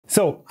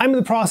So I'm in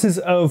the process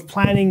of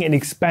planning and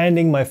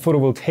expanding my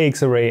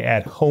photovoltaics array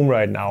at home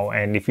right now.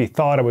 And if you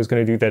thought I was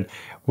going to do that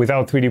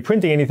without 3D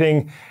printing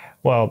anything,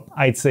 well,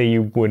 I'd say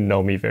you wouldn't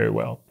know me very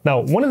well.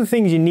 Now, one of the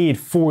things you need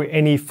for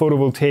any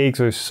photovoltaics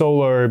or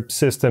solar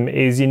system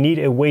is you need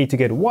a way to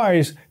get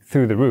wires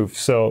through the roof.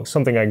 So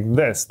something like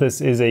this.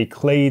 This is a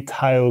clay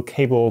tile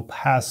cable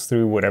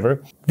pass-through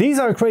whatever. These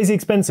are crazy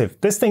expensive.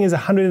 This thing is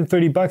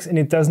 130 bucks and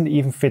it doesn't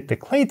even fit the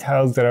clay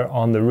tiles that are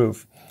on the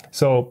roof.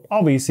 So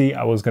obviously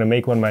I was gonna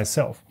make one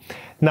myself.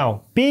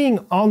 Now,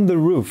 being on the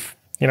roof,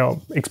 you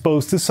know,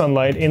 exposed to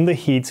sunlight in the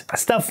heat,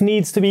 stuff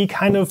needs to be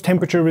kind of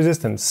temperature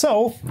resistant.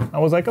 So I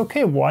was like,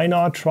 okay, why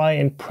not try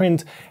and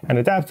print an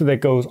adapter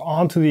that goes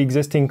onto the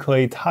existing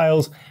clay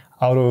tiles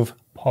out of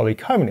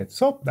polycarbonate.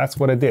 So that's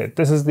what I did.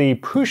 This is the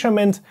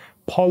Prusa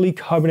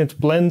polycarbonate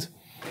blend.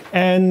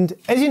 And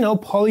as you know,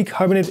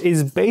 polycarbonate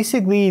is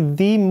basically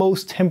the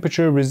most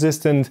temperature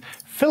resistant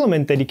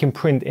filament that you can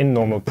print in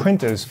normal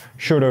printers,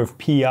 short of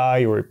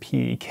PI or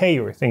PEK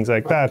or things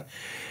like that.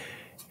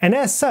 And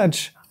as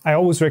such, I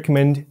always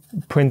recommend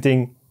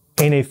printing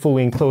in a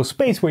fully enclosed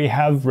space where you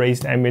have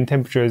raised ambient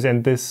temperatures,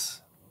 and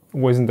this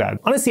wasn't that.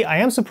 Honestly, I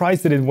am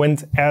surprised that it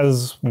went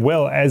as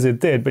well as it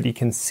did, but you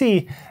can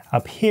see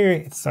up here,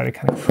 it started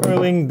kind of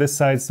curling, this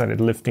side started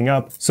lifting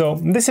up. So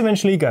this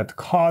eventually got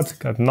caught,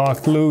 got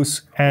knocked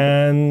loose,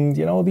 and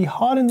you know, the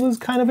hot end was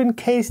kind of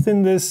encased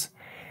in this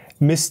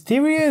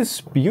mysterious,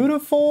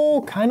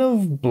 beautiful kind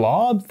of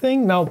blob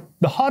thing. Now,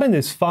 the hot end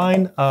is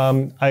fine.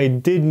 I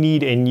did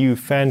need a new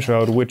fan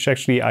shroud, which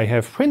actually I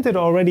have printed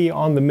already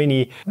on the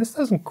Mini. This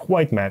doesn't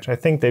quite match. I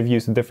think they've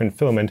used a different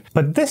filament.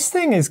 But this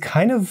thing is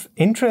kind of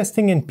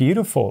interesting and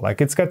beautiful.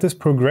 Like, it's got this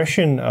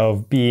progression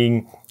of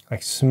being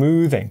like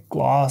smooth and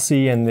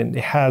glossy, and then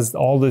it has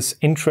all this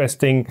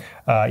interesting,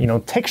 you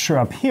know, texture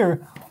up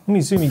here. Let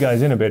me zoom you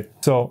guys in a bit.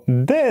 So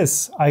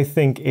this, I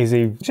think, is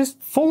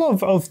just full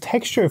of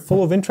texture,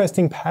 full of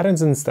interesting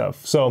patterns and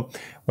stuff. So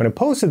when I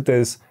posted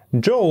this,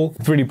 Joel,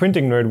 3D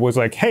printing nerd, was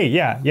like, hey,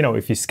 yeah, you know,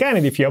 if you scan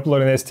it, if you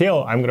upload an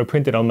STL, I'm gonna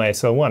print it on my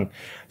SL1.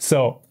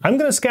 So I'm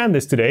gonna scan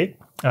this today.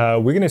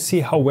 We're gonna see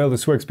how well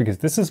this works, because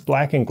this is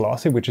black and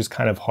glossy, which is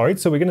kind of hard.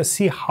 So we're gonna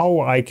see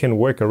how I can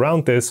work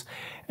around this.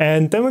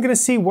 And then we're gonna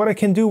see what I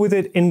can do with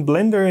it in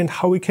Blender and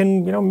how we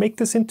can, you know, make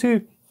this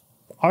into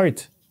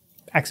art.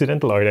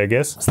 Accidental art, I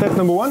guess. Step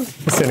number one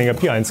is setting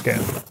up your scan.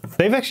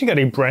 They've actually got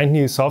a brand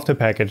new software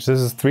package. This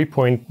is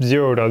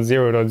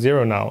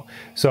 3.0.0.0 now.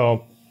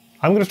 So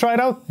I'm gonna try it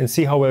out and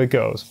see how well it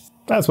goes.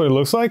 That's what it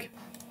looks like.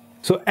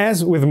 So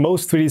as with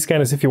most 3D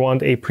scanners, if you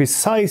want a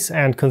precise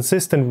and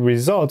consistent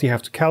result, you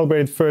have to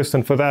calibrate it first.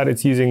 And for that,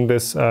 it's using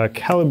this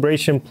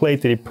calibration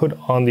plate that you put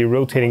on the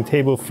rotating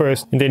table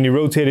first. And then you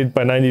rotate it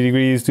by 90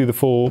 degrees, do the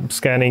full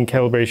scanning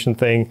calibration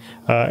thing.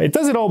 It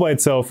does it all by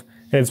itself,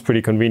 and it's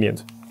pretty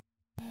convenient.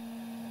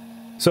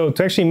 So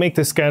to actually make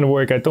the scan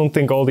work, I don't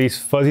think all these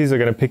fuzzies are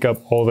going to pick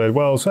up all that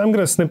well. So I'm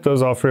going to snip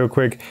those off real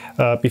quick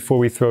before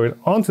we throw it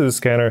onto the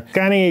scanner.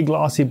 Scanning a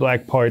glossy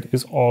black part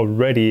is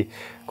already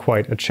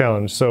quite a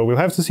challenge. So we'll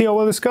have to see how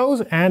well this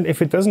goes. And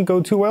if it doesn't go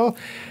too well,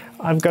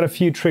 I've got a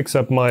few tricks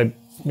up my,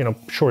 you know,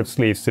 short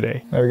sleeves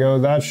today. There we go.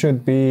 That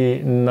should be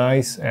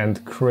nice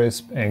and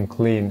crisp and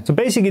clean. So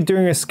basically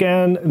during a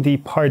scan, the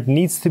part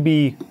needs to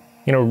be,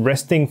 you know,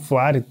 resting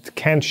flat. It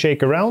can't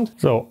shake around.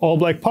 So all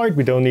black part,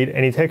 we don't need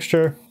any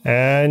texture.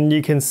 And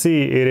you can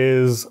see it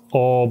is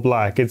all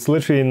black. It's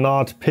literally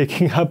not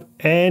picking up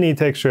any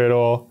texture at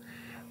all.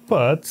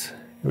 But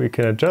we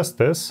can adjust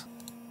this.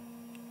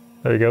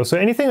 There we go. So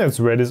anything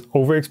that's red is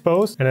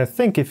overexposed. And I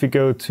think if you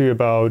go to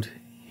about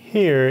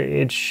here,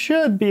 it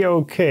should be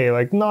okay.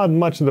 Like, not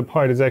much of the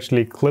part is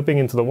actually clipping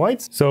into the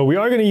whites. So we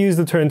are going to use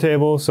the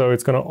turntable. So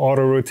it's going to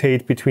auto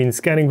rotate between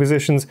scanning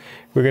positions.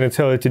 We're going to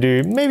tell it to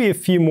do maybe a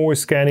few more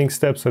scanning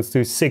steps. Let's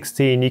do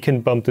 16. You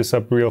can bump this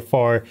up real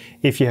far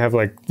if you have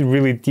like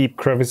really deep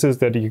crevices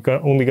that you're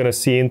only going to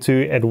see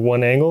into at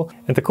one angle.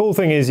 And the cool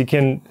thing is you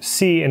can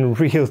see in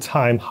real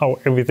time how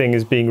everything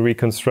is being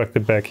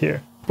reconstructed back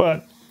here.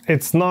 But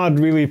it's not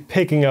really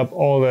picking up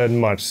all that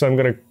much. So I'm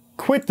going to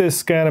quit this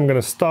scan, I'm gonna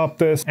stop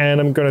this, and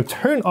I'm gonna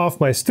turn off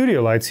my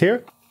studio lights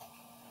here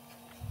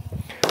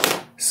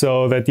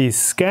so that the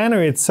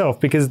scanner itself,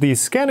 because the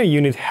scanner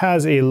unit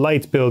has a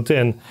light built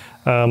in,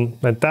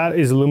 that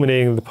is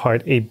illuminating the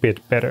part a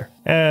bit better.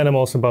 And I'm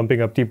also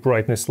bumping up the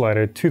brightness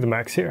slider to the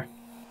max here.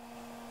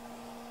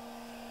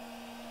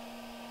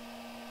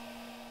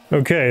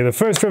 Okay, the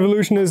first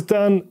revolution is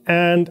done,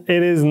 and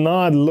it is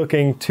not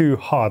looking too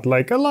hot.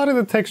 Like, a lot of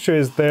the texture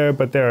is there,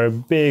 but there are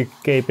big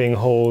gaping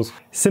holes.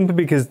 Simply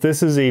because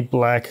this is a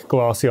black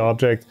glossy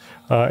object,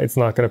 it's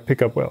not going to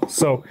pick up well.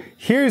 So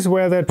here's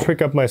where that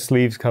trick up my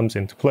sleeves comes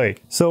into play.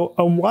 So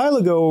a while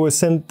ago, I was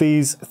sent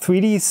these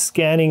 3D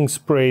scanning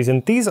sprays,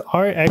 and these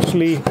are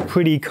actually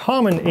pretty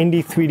common in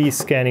the 3D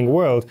scanning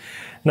world.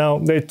 Now,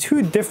 there are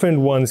two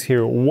different ones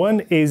here. One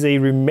is a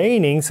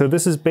remaining, so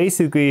this is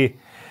basically,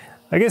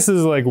 I guess this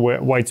is like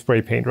white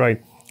spray paint,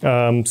 right?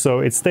 So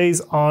it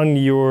stays on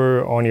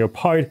your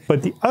part.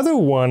 But the other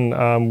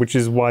one, which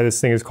is why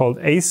this thing is called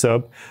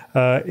A-Sub,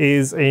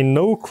 is a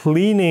no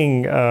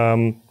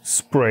cleaning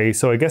spray.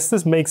 So I guess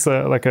this makes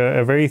like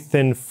a very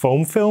thin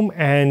foam film,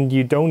 and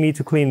you don't need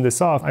to clean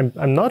this off.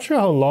 I'm not sure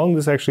how long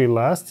this actually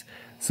lasts.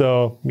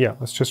 So yeah,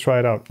 let's just try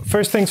it out.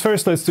 First things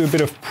first, let's do a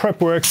bit of prep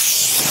work.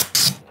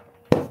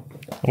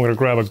 I'm gonna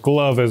grab a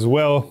glove as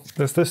well.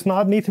 Does this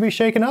not need to be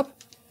shaken up?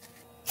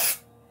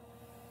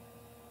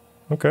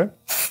 Okay.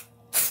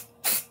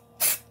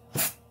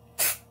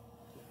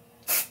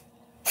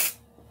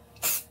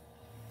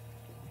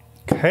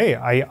 Okay,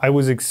 I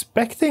was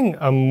expecting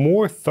a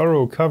more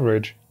thorough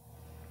coverage.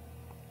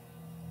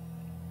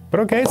 But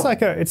okay,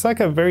 it's like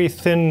a very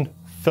thin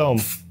film.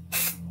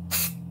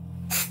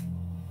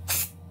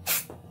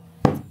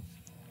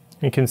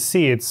 You can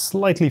see it's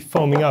slightly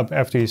foaming up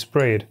after you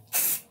spray it.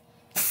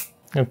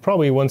 And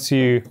probably once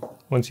you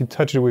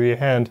touch it with your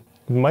hand,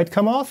 it might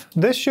come off.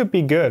 This should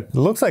be good. It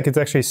looks like it's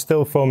actually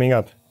still foaming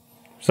up.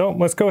 So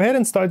let's go ahead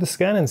and start the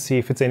scan and see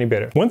if it's any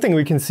better. One thing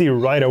we can see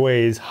right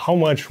away is how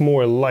much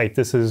more light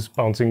this is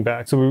bouncing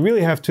back. So we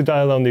really have to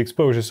dial down the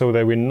exposure so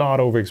that we're not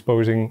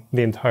overexposing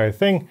the entire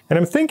thing. And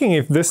I'm thinking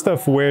if this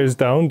stuff wears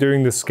down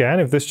during the scan,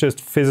 if this just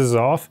fizzes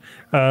off,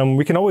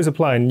 we can always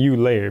apply a new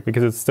layer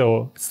because it's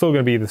still going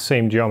to be the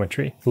same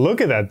geometry. Look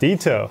at that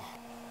detail.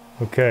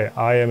 Okay,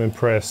 I am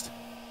impressed.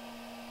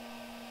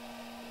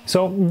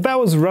 So that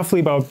was roughly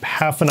about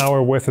half an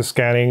hour worth of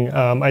scanning.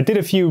 I did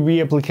a few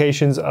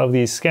reapplications of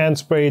the scan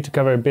spray to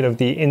cover a bit of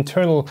the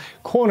internal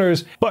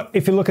corners, but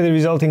if you look at the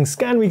resulting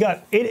scan we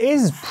got, it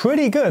is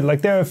pretty good.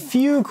 Like there are a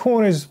few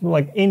corners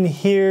like in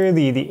here,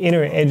 the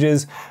inner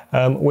edges,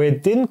 where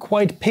it didn't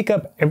quite pick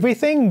up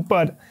everything,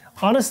 but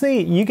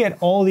honestly, you get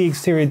all the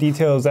exterior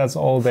details, that's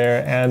all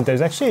there, and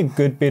there's actually a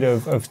good bit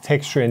of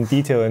texture and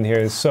detail in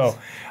here. So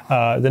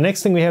the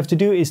next thing we have to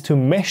do is to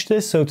mesh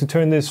this, so to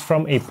turn this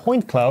from a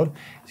point cloud,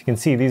 as you can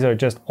see, these are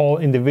just all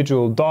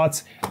individual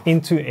dots,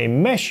 into a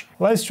mesh.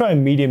 Let's try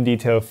medium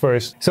detail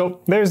first. So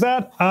there's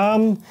that.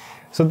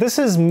 So this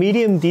is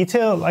medium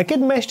detail. Like it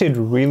meshed it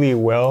really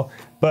well,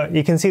 but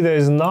you can see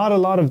there's not a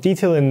lot of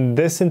detail in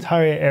this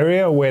entire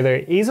area where there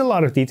is a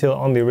lot of detail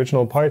on the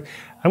original part.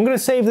 I'm gonna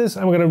save this,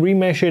 I'm gonna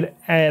remesh it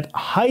at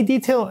high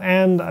detail,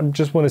 and I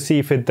just wanna see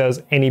if it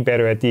does any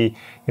better at the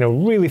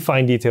really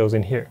fine details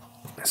in here.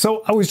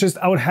 So I was just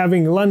out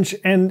having lunch,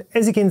 and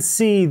as you can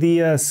see,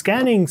 the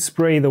scanning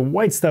spray, the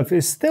white stuff,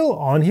 is still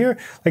on here.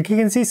 Like you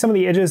can see some of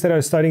the edges that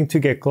are starting to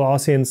get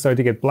glossy and start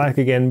to get black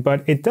again,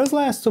 but it does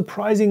last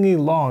surprisingly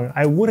long.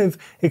 I would have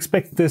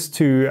expected this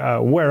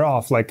to wear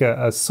off like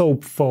a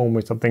soap foam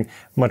or something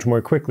much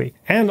more quickly.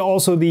 And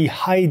also the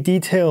high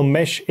detail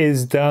mesh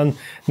is done.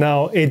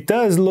 Now it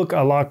does look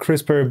a lot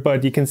crisper,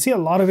 but you can see a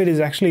lot of it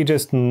is actually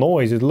just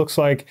noise. It looks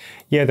like,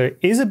 yeah, there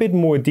is a bit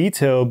more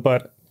detail,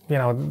 but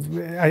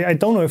I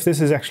don't know if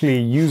this is actually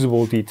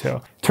usable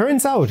detail.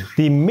 Turns out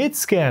the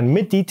mid-scan,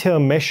 mid-detail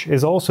mesh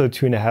is also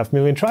 2.5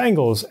 million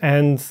triangles,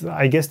 and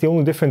I guess the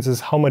only difference is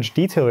how much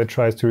detail it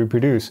tries to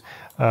reproduce.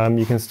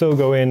 You can still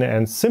go in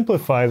and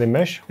simplify the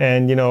mesh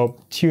and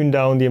tune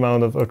down the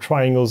amount of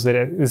triangles that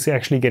is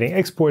actually getting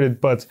exported,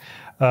 but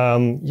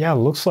yeah,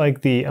 looks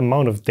like the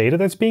amount of data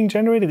that's being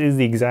generated is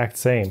the exact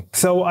same.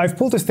 So I've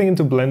pulled this thing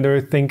into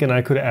Blender thinking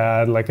I could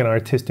add like an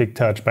artistic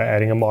touch by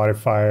adding a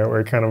modifier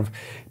or kind of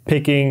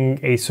picking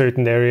a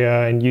certain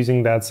area and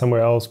using that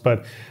somewhere else,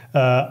 but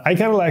I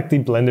kind of lack the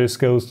Blender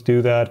skills to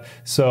do that.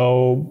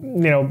 So,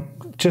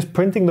 just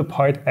printing the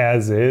part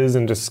as is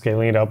and just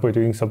scaling it up or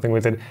doing something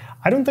with it,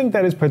 I don't think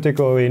that is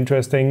particularly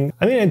interesting.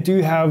 I mean, I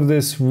do have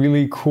this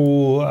really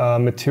cool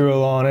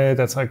material on it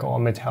that's like all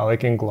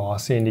metallic and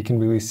glossy, and you can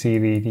really see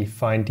the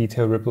fine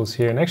detail ripples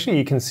here. And actually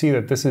you can see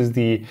that this is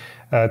the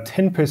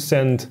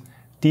 10%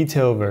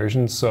 detail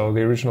version, so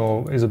the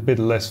original is a bit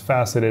less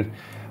faceted,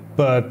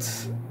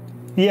 but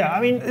yeah,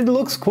 I mean, it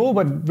looks cool,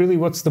 but really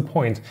what's the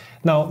point?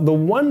 Now, the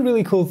one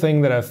really cool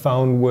thing that I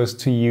found was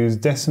to use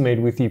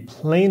Decimate with the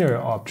planar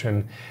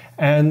option,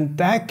 and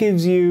that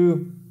gives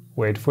you,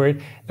 wait for it,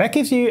 that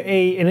gives you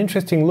an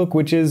interesting look,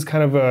 which is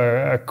kind of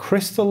a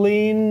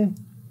crystalline,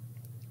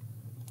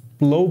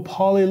 low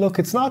poly look.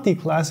 It's not the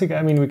classic,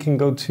 I mean, we can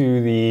go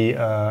to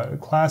the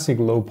classic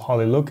low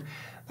poly look.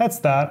 That's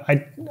that.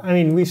 I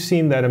mean, we've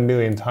seen that a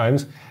million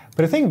times.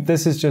 But I think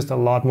this is just a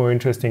lot more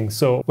interesting.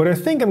 So what I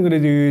think I'm going to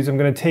do is I'm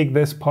going to take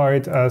this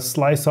part,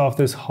 slice off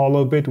this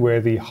hollow bit where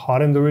the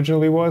hot end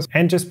originally was,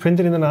 and just print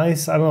it in a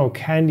nice, I don't know,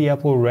 candy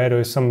apple red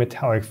or some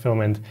metallic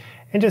filament,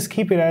 and just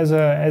keep it as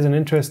an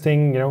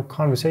interesting,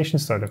 conversation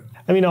starter.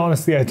 I mean,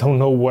 honestly, I don't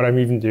know what I'm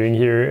even doing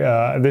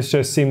here. This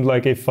just seemed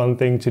like a fun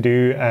thing to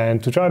do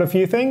and to try out a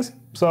few things.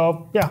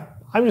 So yeah,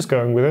 I'm just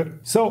going with it.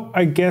 So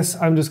I guess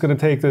I'm just going to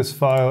take this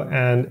file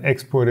and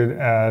export it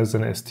as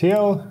an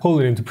STL,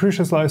 hold it into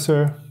Prusa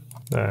Slicer.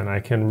 Then I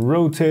can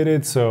rotate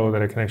it so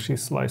that I can actually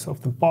slice off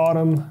the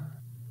bottom.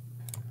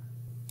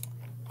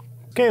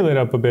 Scale it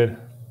up a bit.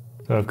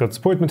 So I've got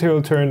support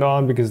material turned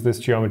on because this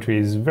geometry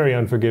is very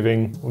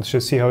unforgiving. Let's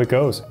just see how it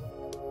goes.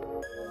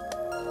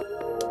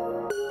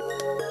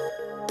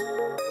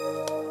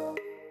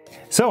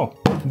 So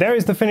there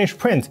is the finished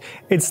print.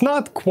 It's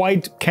not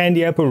quite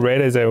candy apple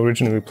red as I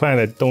originally planned.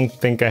 I don't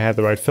think I had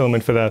the right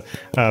filament for that.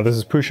 This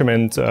is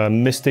Pusherment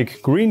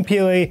Mystic Green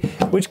PLA,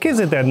 which gives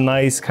it that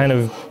nice kind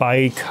of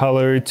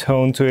bi-color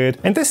tone to it.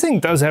 And this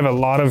thing does have a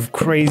lot of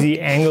crazy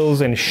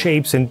angles and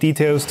shapes and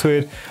details to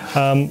it.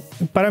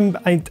 But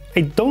I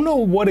don't know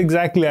what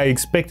exactly I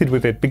expected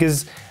with it,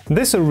 because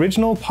this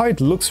original part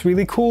looks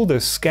really cool.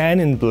 The scan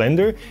in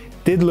Blender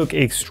did look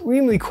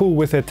extremely cool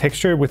with that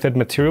texture, with that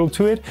material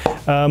to it.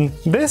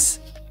 This,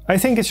 I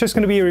think it's just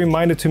going to be a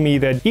reminder to me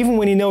that even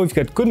when you know you've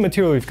got good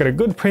material, you've got a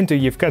good printer,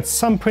 you've got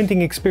some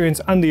printing experience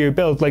under your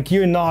belt, like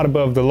you're not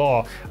above the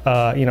law.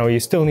 You know,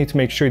 you still need to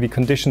make sure the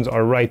conditions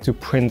are right to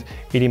print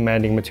a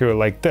demanding material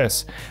like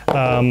this.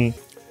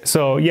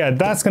 So yeah,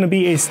 that's going to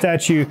be a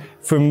statue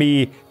for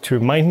me to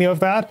remind me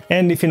of that.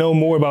 And if you know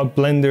more about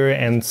Blender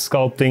and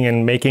sculpting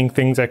and making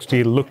things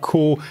actually look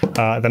cool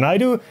than I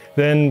do,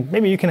 then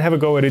maybe you can have a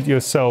go at it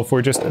yourself,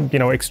 or just, you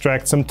know,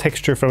 extract some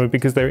texture from it,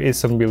 because there is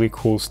some really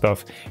cool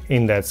stuff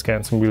in that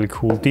scan, some really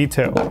cool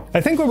detail.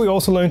 I think what we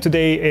also learned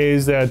today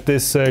is that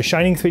this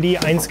Shining 3D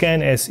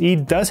Einscan SE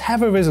does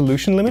have a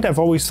resolution limit. I've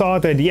always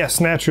thought that yes,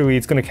 naturally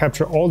it's going to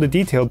capture all the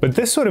detail, but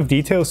this sort of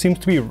detail seems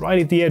to be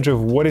right at the edge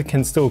of what it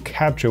can still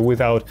capture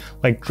without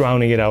like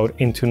drowning it out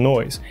into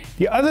noise.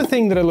 The other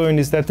thing that I learned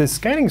is that this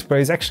scanning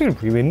spray is actually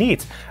really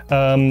neat.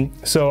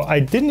 So I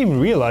didn't even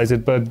realize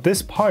it, but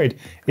this part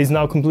is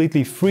now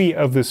completely free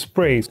of the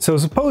spray. So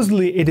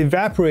supposedly it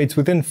evaporates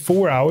within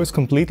 4 hours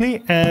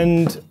completely,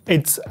 and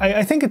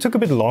I think it took a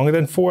bit longer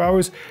than 4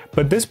 hours,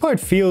 but this part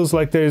feels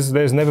like there's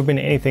never been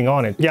anything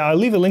on it. Yeah, I'll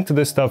leave a link to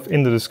this stuff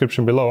in the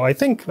description below. I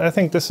think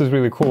this is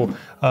really cool.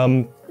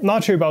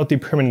 Not sure about the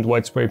permanent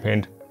white spray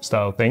paint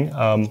style thing.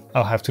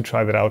 I'll have to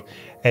try that out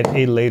at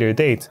a later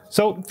date.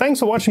 So thanks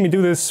for watching me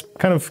do this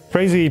kind of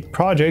crazy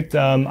project.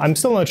 I'm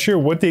still not sure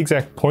what the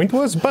exact point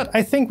was, but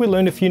I think we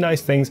learned a few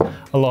nice things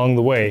along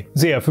the way.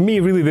 So yeah, for me,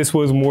 really this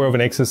was more of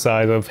an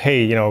exercise of,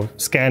 hey, you know,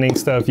 scanning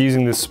stuff,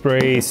 using the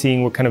spray,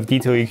 seeing what kind of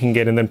detail you can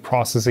get, and then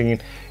processing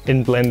it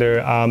in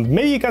Blender.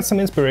 Maybe you got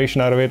some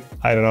inspiration out of it,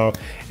 I don't know.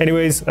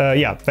 Anyways,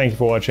 yeah, thank you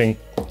for watching.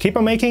 Keep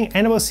on making,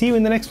 and I will see you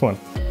in the next one.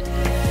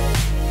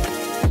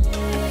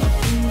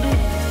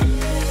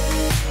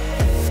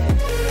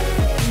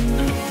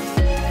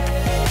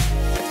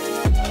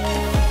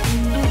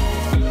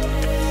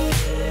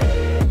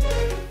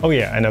 Oh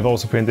yeah, and I've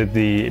also printed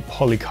the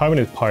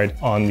polycarbonate part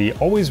on the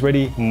Always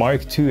Ready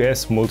Mark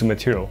IIs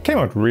multi-material. Came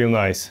out real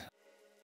nice.